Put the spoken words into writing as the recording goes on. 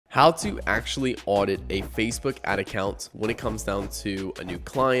How to actually audit a Facebook ad account when it comes down to a new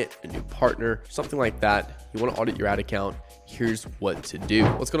client, a new partner, something like that. You want to audit your ad account. Here's what to do.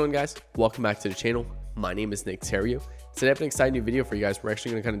 What's going on, guys? Welcome back to the channel. My name is Nick Theriot. Today I have an exciting new video for you guys. We're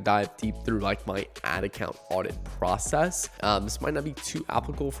actually going to kind of dive deep through like my ad account audit process. This might not be too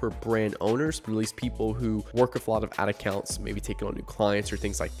applicable for brand owners, but at least people who work with a lot of ad accounts, maybe taking on new clients or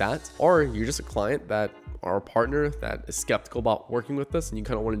things like that. Or you're just a client that or a partner that is skeptical about working with us and you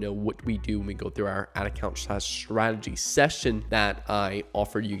kind of want to know what we do when we go through our ad account strategy session that I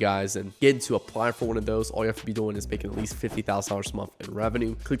offer you guys. And get to apply for one of those, all you have to be doing is making at least $50,000 a month in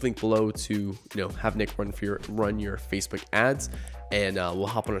revenue. Click link below to have Nick run your Facebook ads, and we'll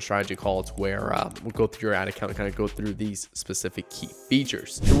hop on a strategy call to where we'll go through your ad account and kind of go through these specific key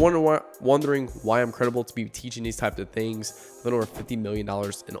features. If you're wondering why I'm credible to be teaching these types of things, I've done over $50 million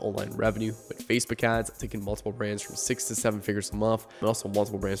in online revenue with Facebook ads. I've taken multiple brands from 6 to 7 figures a month, and also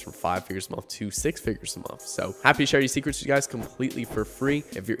multiple brands from 5 figures a month to 6 figures a month. So happy to share these secrets with you guys completely for free.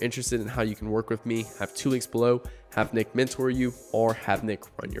 If you're interested in how you can work with me, I have 2 links below. Have Nick mentor you or have Nick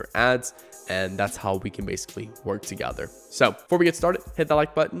run your ads, and that's how we can basically work together. So before we get started, hit that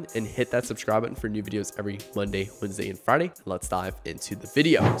like button and hit that subscribe button for new videos every Monday, Wednesday, and Friday. Let's dive into the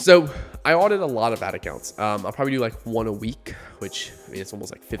video. So I audit a lot of ad accounts. I'll probably do like 1 a week, which I mean, it's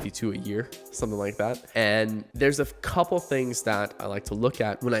almost like 52 a year, something like that. And there's a couple things that I like to look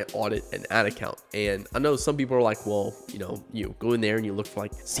at when I audit an ad account. And I know some people are like, well, you go in there and you look for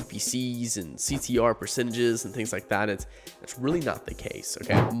like CPCs and CTR percentages and things like that. It's really not the case.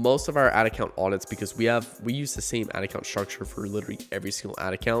 Okay, most of our ad account audits, because we use the same ad account structure for literally every single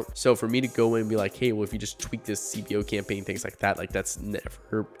ad account. So for me to go in and be like, hey, well, if you just tweak this CPO campaign, things like that, like that's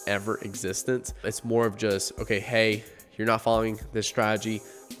never ever existent. It's more of just, okay, hey, you're not following this strategy,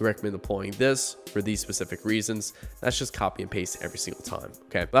 we recommend deploying this for these specific reasons. That's just copy and paste every single time.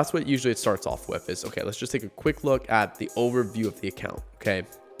 Okay, that's what usually it starts off with is, okay, let's just take a quick look at the overview of the account. Okay,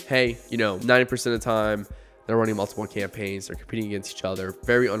 hey, 90% of the time they're running multiple campaigns, they're competing against each other,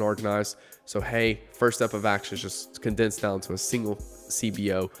 very unorganized. So hey, first step of action is just condensed down to a single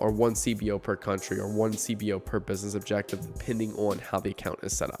CBO, or 1 CBO per country, or 1 CBO per business objective, depending on how the account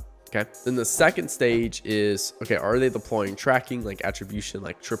is set up. Okay, then the second stage is, okay, are they deploying tracking like attribution,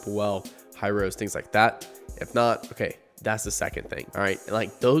 like triple L, high rows, things like that? If not, okay, that's the second thing. All right, and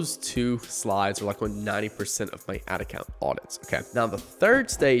like those 2 slides are like on 90% of my ad account audits. Okay, now the third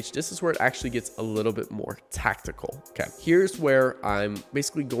stage, this is where it actually gets a little bit more tactical. Okay, here's where I'm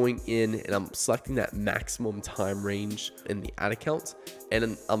basically going in and I'm selecting that maximum time range in the ad account,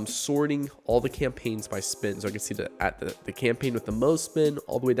 and I'm sorting all the campaigns by spend. So I can see the campaign with the most spend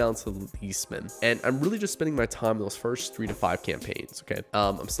all the way down to the least spend. And I'm really just spending my time in those first 3 to 5 campaigns. Okay,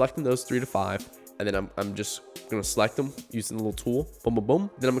 I'm selecting those 3 to 5. And then I'm just going to select them using the little tool, boom, boom, boom.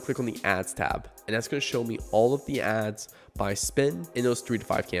 Then I'm gonna click on the ads tab, and that's going to show me all of the ads by spend in those 3 to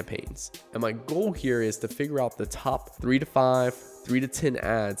 5 campaigns. And my goal here is to figure out the top 3 to 5, 3 to 10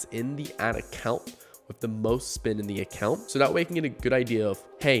 ads in the ad account with the most spend in the account. So that way I can get a good idea of,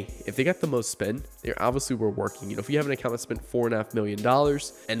 hey, if they got the most spend, they're obviously we're working. If you have an account that spent $4.5 million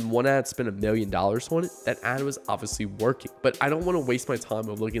and one ad spent $1 million on it, that ad was obviously working. But I don't want to waste my time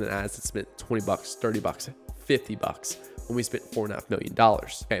of looking at ads that spent 20 bucks, 30 bucks, 50 bucks when we spent $4.5 million.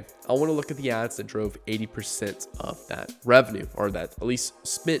 Okay, I want to look at the ads that drove 80% of that revenue, or that at least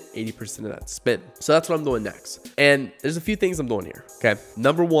spent 80% of that spend. So that's what I'm doing next. And there's a few things I'm doing here. Okay,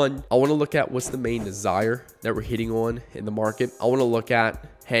 number 1, I want to look at what's the main desire that we're hitting on in the market. I want to look at,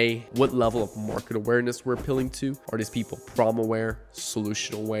 hey, what level of market awareness we're appealing to. Are these people problem aware,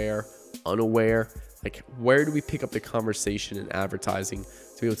 solution aware, unaware? Like, where do we pick up the conversation in advertising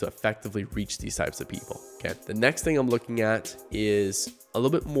to be able to effectively reach these types of people? Okay, the next thing I'm looking at is a little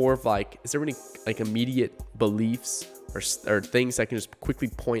bit more of like, is there any like immediate beliefs or things I can just quickly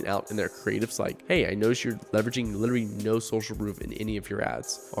point out in their creatives, like, hey, I notice you're leveraging literally no social proof in any of your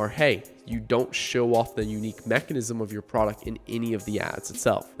ads, or hey, you don't show off the unique mechanism of your product in any of the ads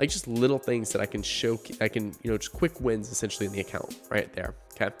itself. Like just little things that I can show, just quick wins essentially in the account right there.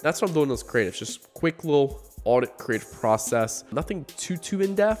 Okay, that's what I'm doing, those creatives, just quick little audit creative process, nothing too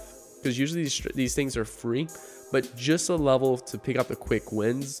in depth, because usually these things are free, but just a level to pick up the quick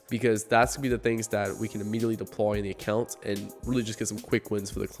wins, because that's gonna be the things that we can immediately deploy in the account and really just get some quick wins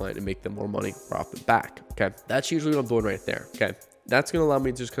for the client and make them more money right off the back. Okay, that's usually what I'm doing right there. Okay, that's gonna allow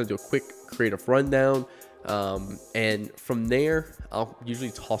me to just kind of do a quick creative rundown, And from there, I'll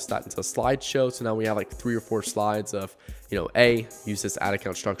usually toss that into a slideshow. So now we have like 3 or 4 slides of, A, use this ad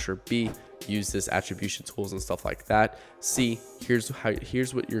account structure, B, use this attribution tools and stuff like that. C, here's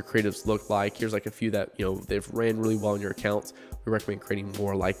what your creatives look like. Here's like a few that, they've ran really well in your accounts. We recommend creating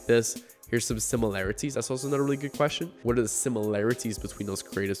more like this. Here's some similarities. That's also another really good question. What are the similarities between those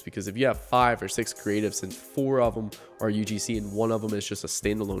creatives? Because if you have 5 or 6 creatives and 4 of them are UGC and 1 of them is just a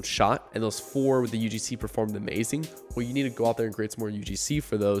standalone shot, and those 4 with the UGC performed amazing, well, you need to go out there and create some more UGC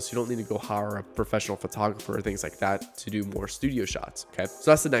for those. You don't need to go hire a professional photographer or things like that to do more studio shots. Okay,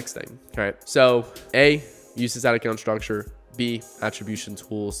 so that's the next thing. All right, so A, use this ad account structure. B, attribution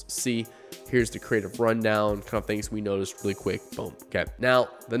tools. C, here's the creative rundown, kind of things we noticed really quick. Boom. Okay. Now,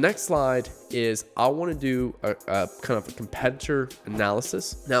 the next slide is I want to do a kind of a competitor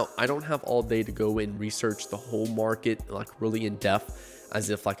analysis. Now, I don't have all day to go and research the whole market like really in depth as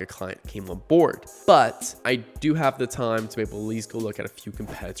if like a client came on board, but I do have the time to be able to at least go look at a few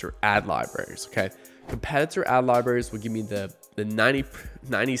competitor ad libraries. Okay. Competitor ad libraries will give me the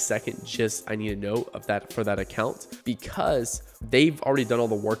 90 second gist I need to know of that for that account, because they've already done all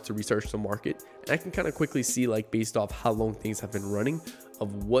the work to research the market, and I can kind of quickly see, like, based off how long things have been running,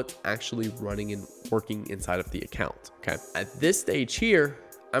 of what's actually running and working inside of the account. Okay, at this stage here,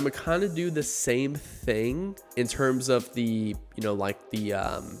 I'm gonna kind of do the same thing in terms of the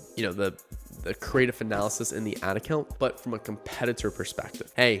the creative analysis in the ad account, but from a competitor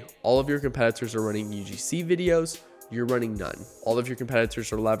perspective. Hey, all of your competitors are running UGC videos. You're running none. All of your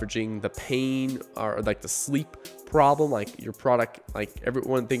competitors are leveraging the pain or like the sleep problem, like your product, like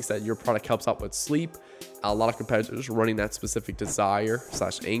everyone thinks that your product helps out with sleep. A lot of competitors are running that specific desire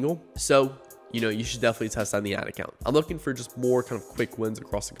 / angle. So, you should definitely test that in the ad account. I'm looking for just more kind of quick wins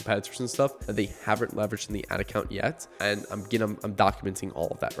across the competitors and stuff that they haven't leveraged in the ad account yet. And I'm documenting all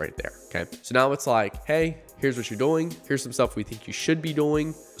of that right there. Okay. So now it's like, hey, here's what you're doing. Here's some stuff we think you should be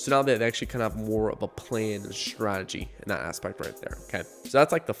doing. So now they actually kind of have more of a plan and strategy in that aspect right there. Okay. So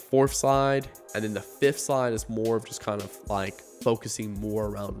that's like the 4th slide. And then the 5th slide is more of just kind of like focusing more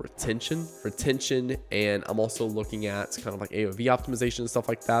around retention. And I'm also looking at kind of like AOV optimization and stuff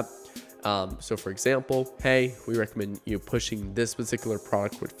like that. So for example, hey, we recommend you pushing this particular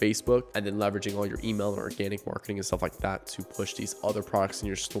product with Facebook and then leveraging all your email and organic marketing and stuff like that to push these other products in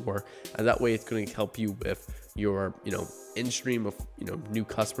your store. And that way it's going to help you with your, in stream of, new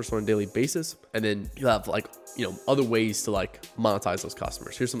customers on a daily basis. And then you have like, other ways to like monetize those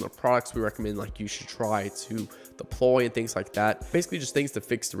customers. Here's some of the products we recommend like you should try to deploy and things like that. Basically just things to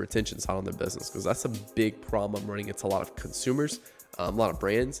fix the retention side on their business, because that's a big problem I'm running into a lot of consumers. A lot of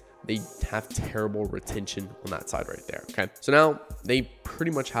brands, they have terrible retention on that side right there. Okay, so now they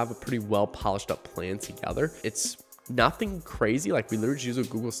pretty much have a pretty well polished up plan together. It's nothing crazy. Like, we literally just use a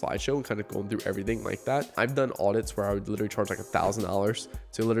Google slideshow and kind of going through everything like that. I've done audits where I would literally charge like $1,000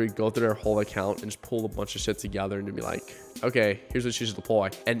 to literally go through their whole account and just pull a bunch of shit together and to be like, okay, here's what you should deploy.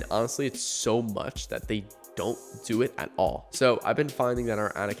 And honestly, it's so much that they don't do it at all. So I've been finding that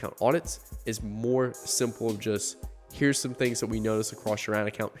our ad account audits is more simple of just, here's some things that we notice across your ad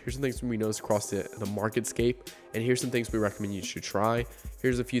account. Here's some things we notice across the marketscape. And here's some things we recommend you should try.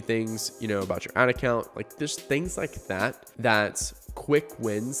 Here's a few things, about your ad account. Like, there's things like that, that's quick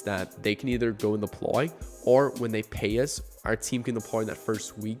wins that they can either go and deploy, or when they pay us, our team can deploy in that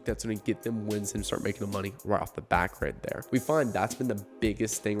first week. That's going to get them wins and start making the money right off the back right there. We find that's been the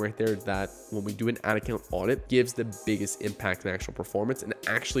biggest thing right there, that when we do an ad account audit, gives the biggest impact in actual performance and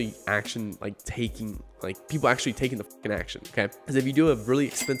actually action, people actually taking the fucking action. Okay. Because if you do a really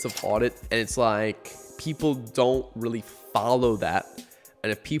expensive audit and it's like people don't really follow that,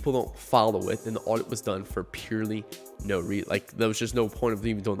 and if people don't follow it, then the audit was done for purely no reason. Like, there was just no point of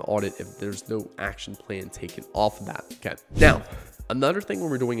even doing the audit if there's no action plan taken off of that. Okay. Now, another thing when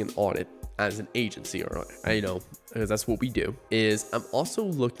we're doing an audit as an agency, or because that's what we do, is I'm also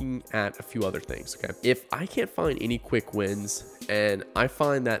looking at a few other things. Okay. If I can't find any quick wins and I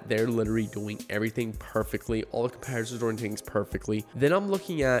find that they're literally doing everything perfectly, all the competitors are doing things perfectly, then I'm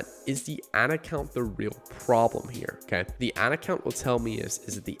looking at, is the ad account the real problem here? Okay. The ad account will tell me is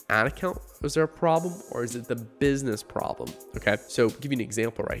it the ad account? Was there a problem, or is it the business problem? Okay. So I'll give you an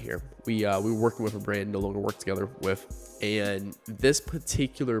example right here. We were working with a brand no longer work together with, and this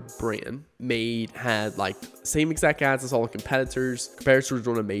particular brand had like same exact ads as all the competitors. Competitors were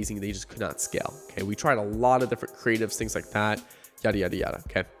doing amazing. They just could not scale. Okay. We tried a lot of different creatives, things like that. yada, yada, yada.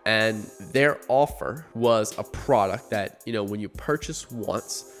 Okay. And their offer was a product that, when you purchase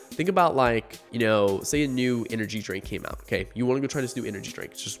once, think about like, say a new energy drink came out. Okay. You want to go try this new energy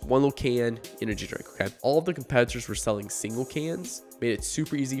drink. It's just one little can energy drink. Okay. All of the competitors were selling single cans, made it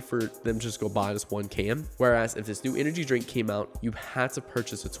super easy for them to just go buy this one can. Whereas if this new energy drink came out, you had to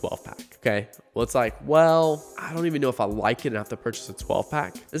purchase a 12 pack. Okay. Well, it's like, well, I don't even know if I like it and have to purchase a 12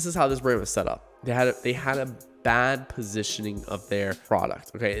 pack. This is how this brand was set up. They had a bad positioning of their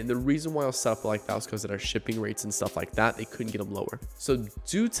product. Okay. And the reason why I was set up like that was because of their shipping rates and stuff like that. They couldn't get them lower. So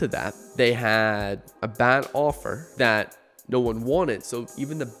due to that, they had a bad offer that no one wanted. So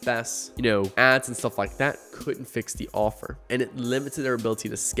even the best, ads and stuff like that couldn't fix the offer, and it limited their ability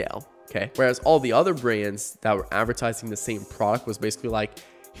to scale. Okay. Whereas all the other brands that were advertising the same product was basically like,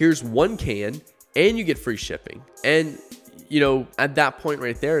 here's one can and you get free shipping. And at that point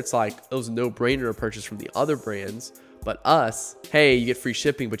right there, it's like it was a no-brainer to purchase from the other brands. But us, hey, you get free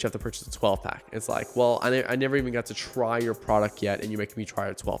shipping, but you have to purchase a 12 pack. It's like, well, I never even got to try your product yet, and you're making me try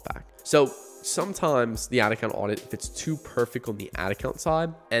a 12 pack. So sometimes the ad account audit, if it's too perfect on the ad account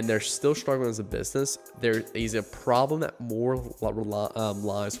side and they're still struggling as a business, there is a problem that more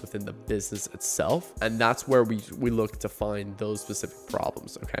lies within the business itself. And that's where we look to find those specific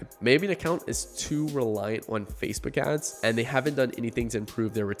problems. Okay. Maybe an account is too reliant on Facebook ads and they haven't done anything to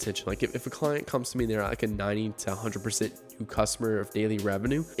improve their retention. Like if a client comes to me and they're like a 90 to 100% new customer of daily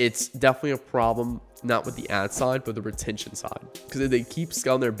revenue, it's definitely a problem, not with the ad side, but the retention side. Because if they keep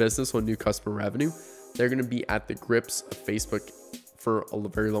scaling their business on new customer revenue, they're going to be at the grips of Facebook for a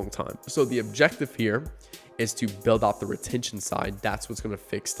very long time. So the objective here is to build out the retention side. That's what's going to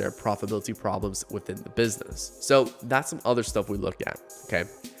fix their profitability problems within the business. So that's some other stuff we look at. Okay.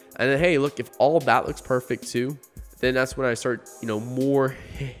 And then, hey, look, if all of that looks perfect too, then that's when I start, more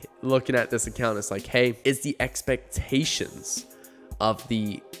looking at this account. It's like, hey, is the expectations of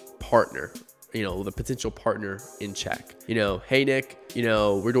the partner, the potential partner in check? Hey, Nick,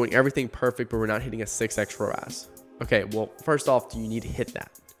 we're doing everything perfect, but we're not hitting a 6x ROAS. Okay, well, first off, do you need to hit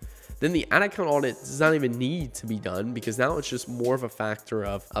that? Then the ad account audit does not even need to be done because now it's just more of a factor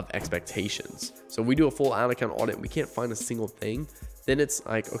of expectations. So we do a full ad account audit and we can't find a single thing. Then it's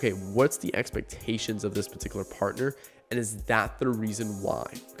like, okay, what's the expectations of this particular partner? And is that the reason why?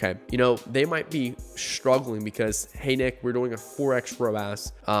 Okay. They might be struggling because, hey, Nick, we're doing a 4x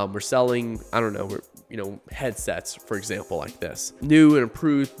ROAS. We're selling, I don't know, headsets, for example, like this. New and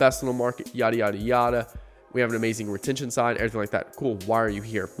improved, best in the market, yada, yada, yada. We have an amazing retention side, everything like that. Cool. Why are you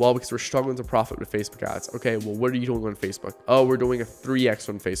here? Well, because we're struggling to profit with Facebook ads. Okay. Well, what are you doing on Facebook? Oh, we're doing a 3x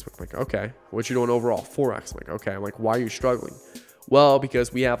on Facebook. I'm like, okay. What you doing overall? 4x. I'm like, okay. I'm like, why are you struggling? Well,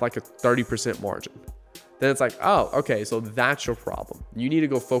 because we have like a 30% margin. Then it's like, oh, okay, so that's your problem. You need to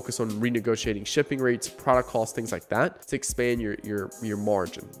go focus on renegotiating shipping rates, product costs, things like that to expand your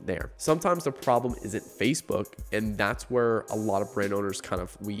margin there. Sometimes the problem isn't Facebook, and that's where a lot of brand owners kind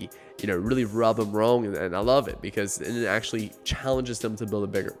of, really rub them wrong. And I love it because it actually challenges them to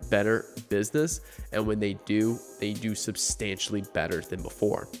build a better business. And when they do substantially better than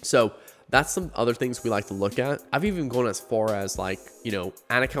before. So that's some other things we like to look at. I've even gone as far as like,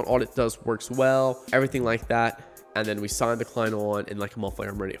 ad account audit works well, everything like that. And then we sign the client on and like a month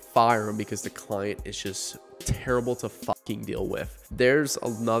later, I'm ready to fire him because the client is just terrible to fucking deal with. There's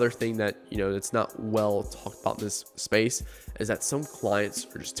another thing that, that's not well talked about in this space is that some clients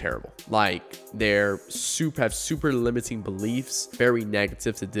are just terrible. Like they're have super limiting beliefs, very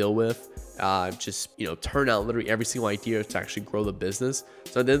negative to deal with. Turn out literally every single idea to actually grow the business.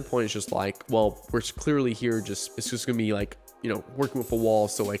 So at the end point, it's just like, well, we're clearly here. It's just going to be like, working with a wall.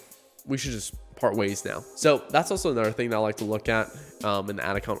 So like, we should just part ways now. So that's also another thing that I like to look at in the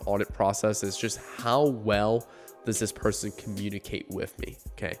ad account audit process is just how well does this person communicate with me?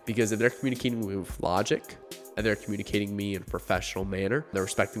 Okay. Because if they're communicating with logic and they're communicating me in a professional manner, they're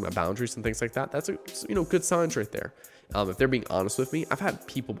respecting my boundaries and things like that. That's good signs right there. If they're being honest with me, I've had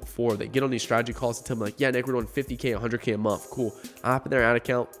people before that get on these strategy calls and tell me like, yeah, Nick, we're doing 50K, 100K a month. Cool. I hop in their ad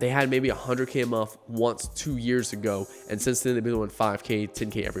account. They had maybe 100K a month once 2 years ago. And since then they've been doing 5K,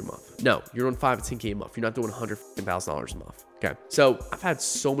 10K every month. No, you're doing 5 to 10K a month. You're not doing $100,000 a month. Okay. So I've had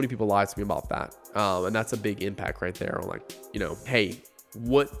so many people lie to me about that. And that's a big impact right there on like, hey,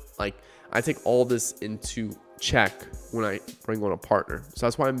 I take all this into check when I bring on a partner. So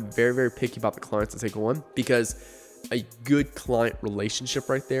that's why I'm very, very picky about the clients I take on, because a good client relationship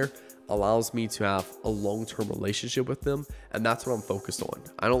right there allows me to have a long-term relationship with them. And that's what I'm focused on.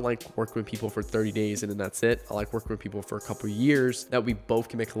 I don't like working with people for 30 days and then that's it. I like working with people for a couple of years that we both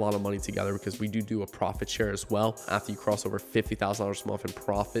can make a lot of money together, because we do a profit share as well. After you cross over $50,000 a month in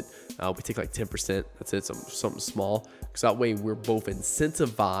profit, we take like 10%. That's it, something small. Because that way we're both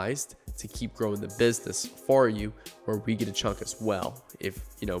incentivized to keep growing the business for you, where we get a chunk as well. If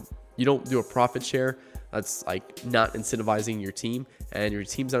you don't do a profit share, that's like not incentivizing your team, and your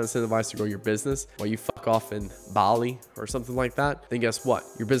team's not incentivized to grow your business, while you fuck off in Bali or something like that, then guess what?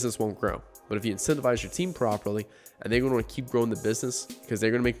 Your business won't grow. But if you incentivize your team properly, and they're going to keep growing the business because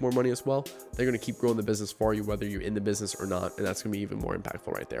they're going to make more money as well, they're going to keep growing the business for you, whether you're in the business or not. And that's going to be even more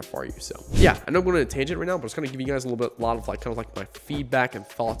impactful right there for you. So yeah, I know I'm going on a tangent right now, but I was going to give you guys a lot of kind of like my feedback and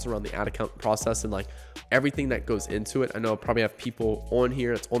thoughts around the ad account process and like everything that goes into it. I know I probably have people on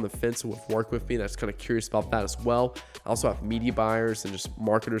here that's on the fence who have worked with me that's kind of curious about that as well. I also have media buyers and just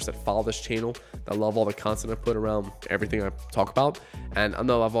marketers that follow this channel that love all the content I put around everything I talk about. And I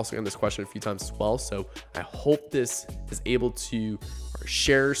know I've also gotten this question a few times as well. So I hope this is able to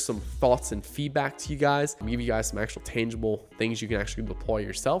share some thoughts and feedback to you guys and give you guys some actual tangible things you can actually deploy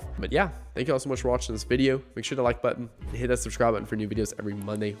yourself. But yeah, thank you all so much for watching this video. Make sure to like button and hit that subscribe button for new videos every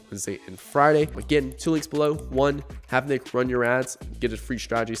Monday, Wednesday, and Friday. Again, 2 links below. One, have Nick run your ads, get a free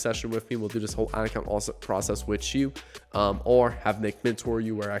strategy session with me. We'll do this whole ad account process with you, or have Nick mentor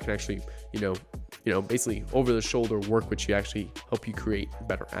you, where I can actually, basically over the shoulder work with you, actually help you create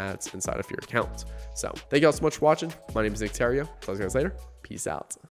better ads inside of your account. So thank you all so much for watching. My name is Nick Theriot. Talk to you guys later. Peace out.